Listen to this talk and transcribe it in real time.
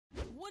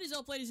What is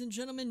up, ladies and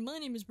gentlemen? My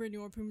name is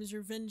Brandon Puma's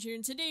Revenge here,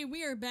 and today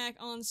we are back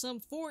on some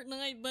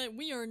Fortnite, but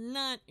we are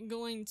not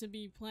going to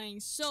be playing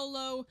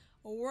solo.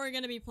 We're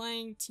going to be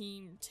playing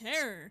Team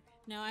Terror.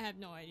 Now, I have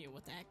no idea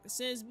what the heck this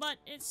is, but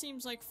it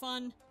seems like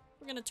fun.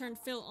 We're going to turn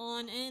Phil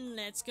on, and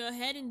let's go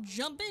ahead and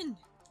jump in.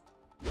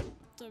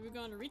 So, we're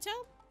going to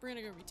retail? We're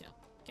going to go retail.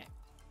 Okay.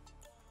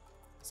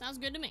 Sounds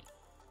good to me.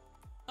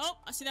 Oh,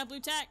 I see that blue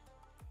tack.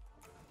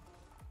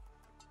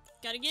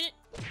 Gotta get it.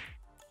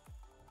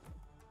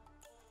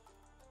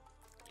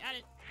 Got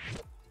it.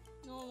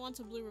 No one wants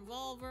a blue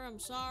revolver, I'm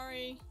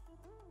sorry.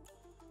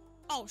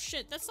 Oh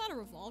shit, that's not a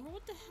revolver,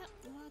 what the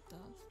hell? What the?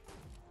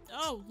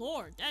 Oh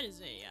lord, that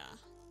is a,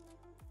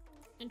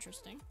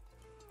 interesting.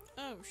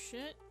 Oh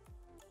shit.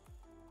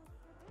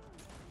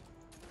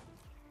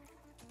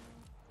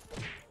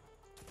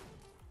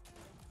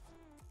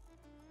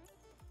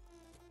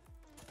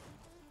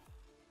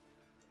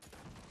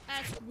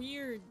 That's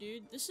weird,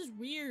 dude. This is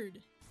weird.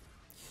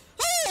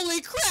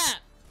 Holy crap!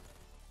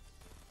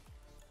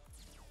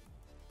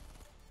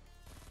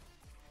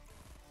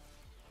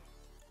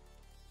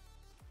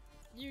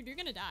 Dude, you're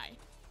gonna die.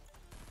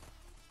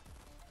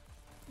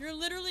 You're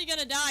literally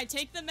gonna die.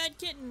 Take the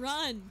medkit and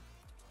run.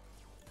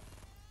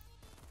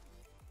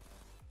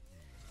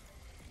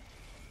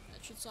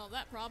 That should solve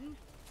that problem.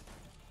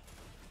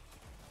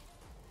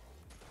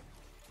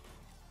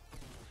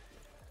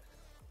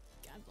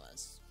 God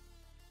bless.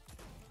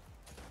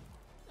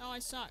 Oh, I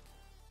suck.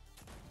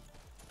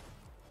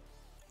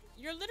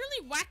 You're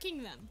literally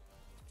whacking them.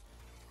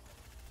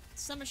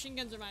 Submachine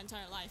guns are my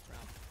entire life, bro.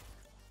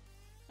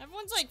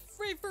 Everyone's like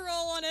free for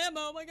all on ammo,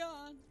 oh my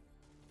god.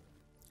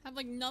 I have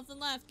like nothing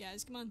left,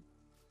 guys, come on.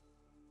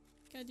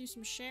 Gotta do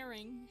some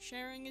sharing.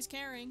 Sharing is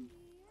caring.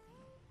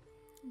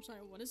 I'm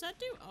sorry, what does that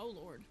do? Oh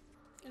lord.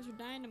 You guys are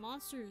dying to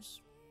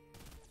monsters.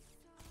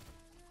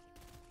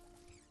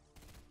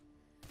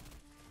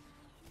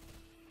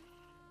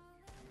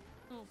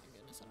 Oh my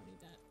goodness, I don't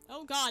need that.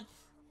 Oh god!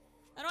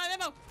 I don't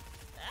have ammo!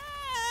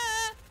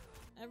 Ah!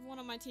 Everyone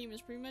on my team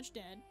is pretty much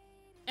dead.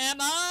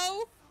 Ammo!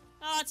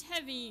 Oh, it's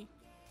heavy.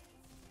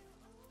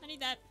 I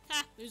need that.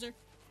 Ha! Loser.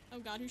 Oh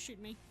god, who's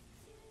shooting me?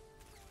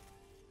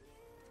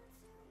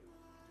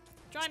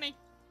 Try me.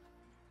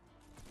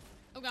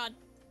 Oh god.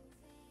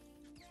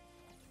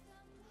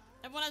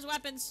 Everyone has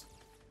weapons.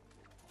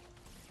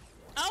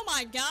 Oh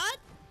my god!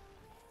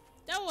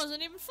 That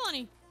wasn't even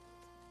funny.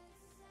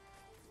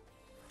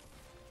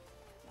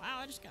 Wow,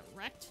 I just got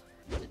wrecked.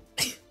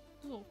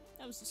 Oh,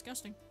 that was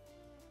disgusting.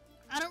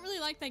 I don't really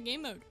like that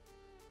game mode.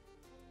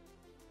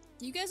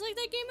 Do you guys like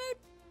that game mode?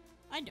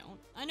 I don't.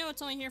 I know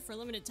it's only here for a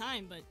limited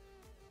time, but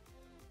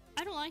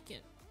I don't like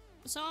it.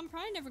 So I'm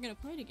probably never gonna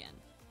play it again.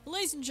 But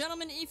ladies and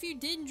gentlemen, if you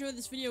did enjoy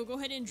this video, go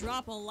ahead and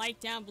drop a like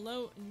down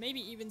below and maybe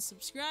even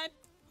subscribe.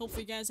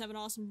 Hopefully you guys have an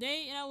awesome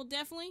day, and I will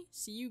definitely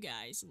see you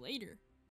guys later.